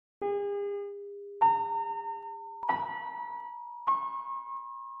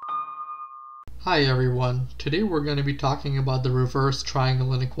Hi everyone, today we're going to be talking about the reverse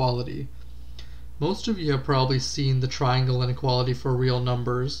triangle inequality. Most of you have probably seen the triangle inequality for real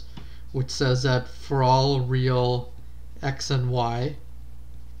numbers, which says that for all real x and y,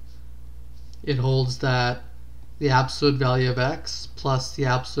 it holds that the absolute value of x plus the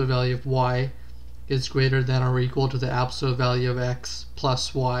absolute value of y is greater than or equal to the absolute value of x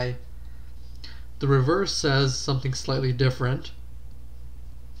plus y. The reverse says something slightly different.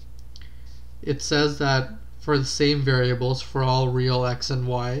 It says that for the same variables, for all real x and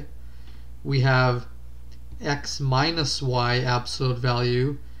y, we have x minus y absolute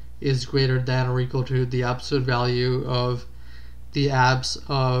value is greater than or equal to the absolute value of the abs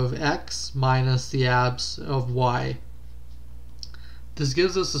of x minus the abs of y. This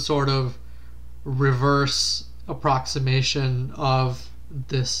gives us a sort of reverse approximation of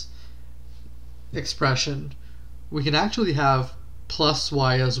this expression. We can actually have plus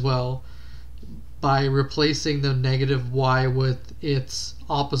y as well, by replacing the negative y with its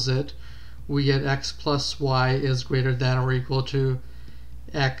opposite. We get x plus y is greater than or equal to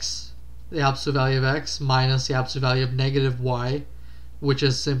x, the absolute value of x, minus the absolute value of negative y, which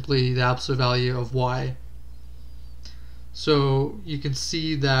is simply the absolute value of y. So you can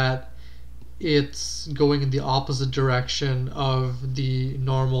see that it's going in the opposite direction of the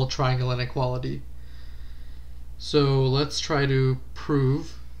normal triangle inequality. So let's try to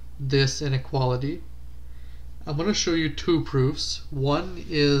prove this inequality. I'm going to show you two proofs. One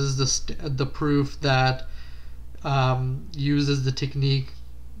is the proof that uses the technique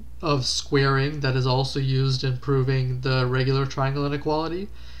of squaring that is also used in proving the regular triangle inequality,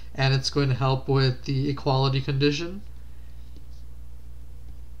 and it's going to help with the equality condition.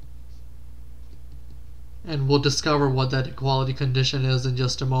 And we'll discover what that equality condition is in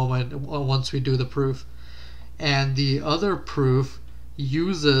just a moment once we do the proof. And the other proof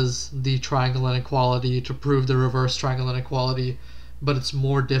uses the triangle inequality to prove the reverse triangle inequality, but it's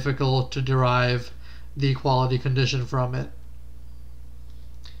more difficult to derive the equality condition from it.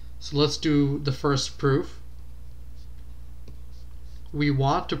 So let's do the first proof. We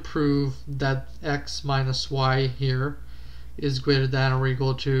want to prove that x minus y here is greater than or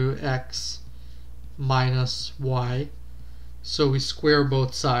equal to x minus y. So we square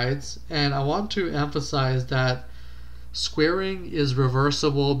both sides, and I want to emphasize that squaring is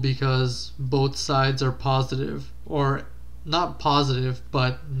reversible because both sides are positive, or not positive,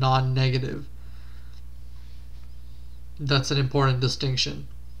 but non-negative. That's an important distinction.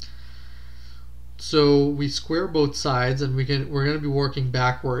 So we square both sides, and we're going to be working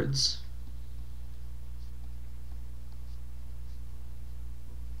backwards.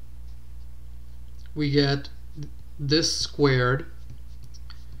 We get this squared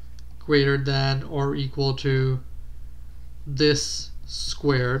greater than or equal to this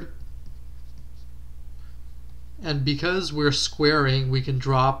squared, and because we're squaring, we can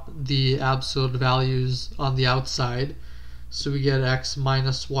drop the absolute values on the outside, so we get x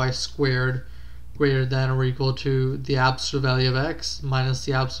minus y squared greater than or equal to the absolute value of x minus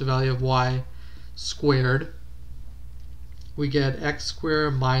the absolute value of y squared. We get x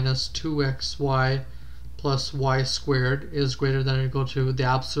squared minus 2xy plus y squared is greater than or equal to the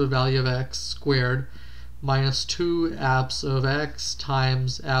absolute value of x squared minus 2 abs of x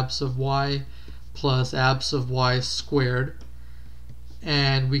times abs of y plus abs of y squared.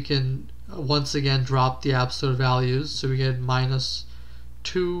 And we can once again drop the absolute values, so we get minus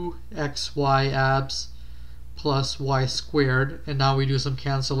 2xy abs plus y squared, and now we do some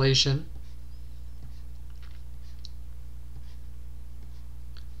cancellation.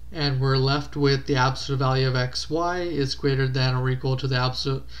 And we're left with the absolute value of xy is greater than or equal to the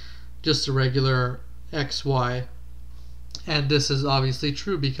absolute, just a regular xy. And this is obviously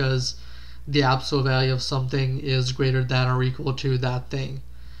true because the absolute value of something is greater than or equal to that thing.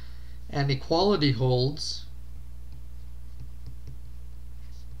 And equality holds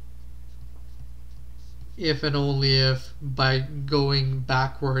if and only if, by going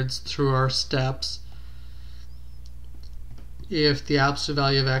backwards through our steps, if the absolute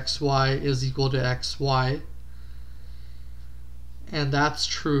value of xy is equal to xy. And that's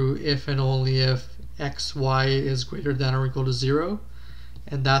true if and only if xy is greater than or equal to 0.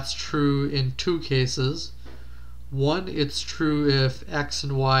 And that's true in two cases. One, it's true if x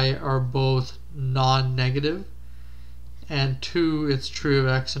and y are both non-negative. And two, it's true if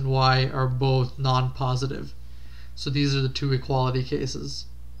x and y are both non-positive. So these are the two equality cases.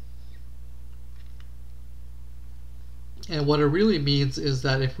 And what it really means is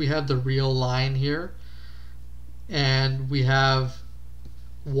that if we have the real line here, and we have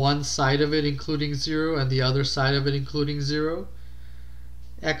one side of it including 0 and the other side of it including 0,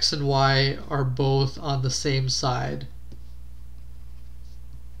 x and y are both on the same side.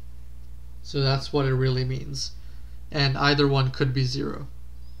 So that's what it really means. And either one could be 0.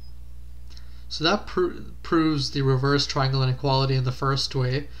 So that proves the reverse triangle inequality in the first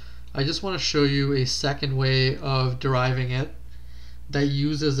way. I just want to show you a second way of deriving it that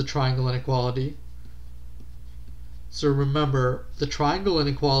uses the triangle inequality. So remember, the triangle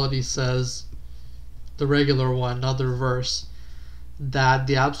inequality says, the regular one, not the reverse, that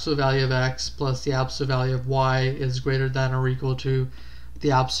the absolute value of x plus the absolute value of y is greater than or equal to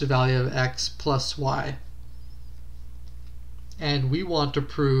the absolute value of x plus y. And we want to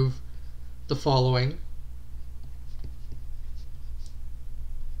prove the following.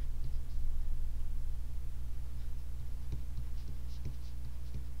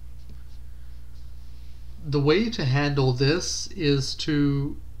 The way to handle this is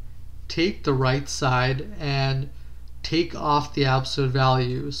to take the right side and take off the absolute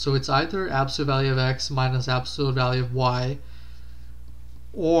value. So it's either absolute value of x minus absolute value of y,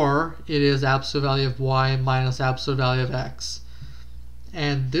 or it is absolute value of y minus absolute value of x.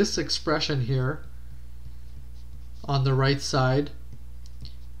 And this expression here on the right side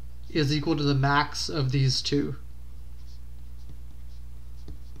is equal to the max of these two.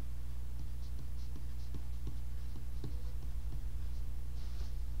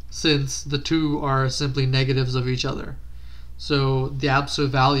 Since the two are simply negatives of each other. So the absolute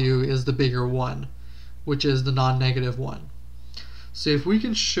value is the bigger one, which is the non-negative one. So if we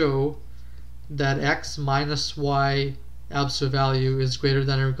can show that x minus y absolute value is greater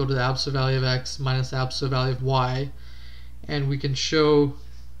than or equal to the absolute value of x minus the absolute value of y, and we can show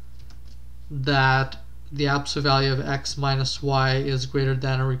that the absolute value of x minus y is greater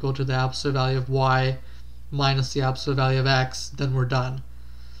than or equal to the absolute value of y minus the absolute value of x, then we're done.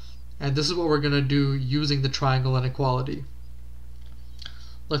 And this is what we're going to do using the triangle inequality.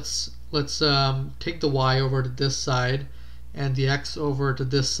 Let's take the y over to this side and the x over to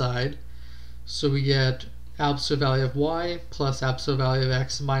this side. So we get absolute value of y plus absolute value of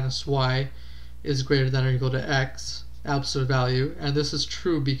x minus y is greater than or equal to x absolute value. And this is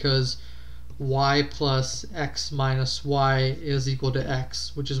true because y plus x minus y is equal to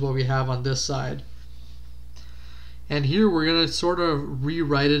x, which is what we have on this side. And here we're going to sort of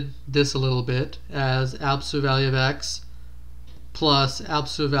rewrite this a little bit as absolute value of x plus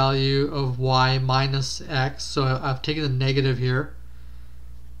absolute value of y minus x. So I've taken the negative here.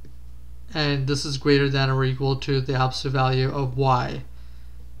 And this is greater than or equal to the absolute value of y.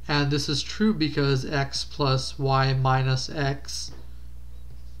 And this is true because x plus y minus x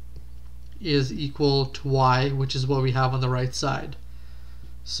is equal to y, which is what we have on the right side.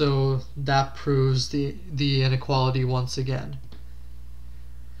 So that proves the inequality once again.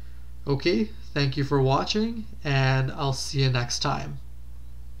 Okay, thank you for watching, and I'll see you next time.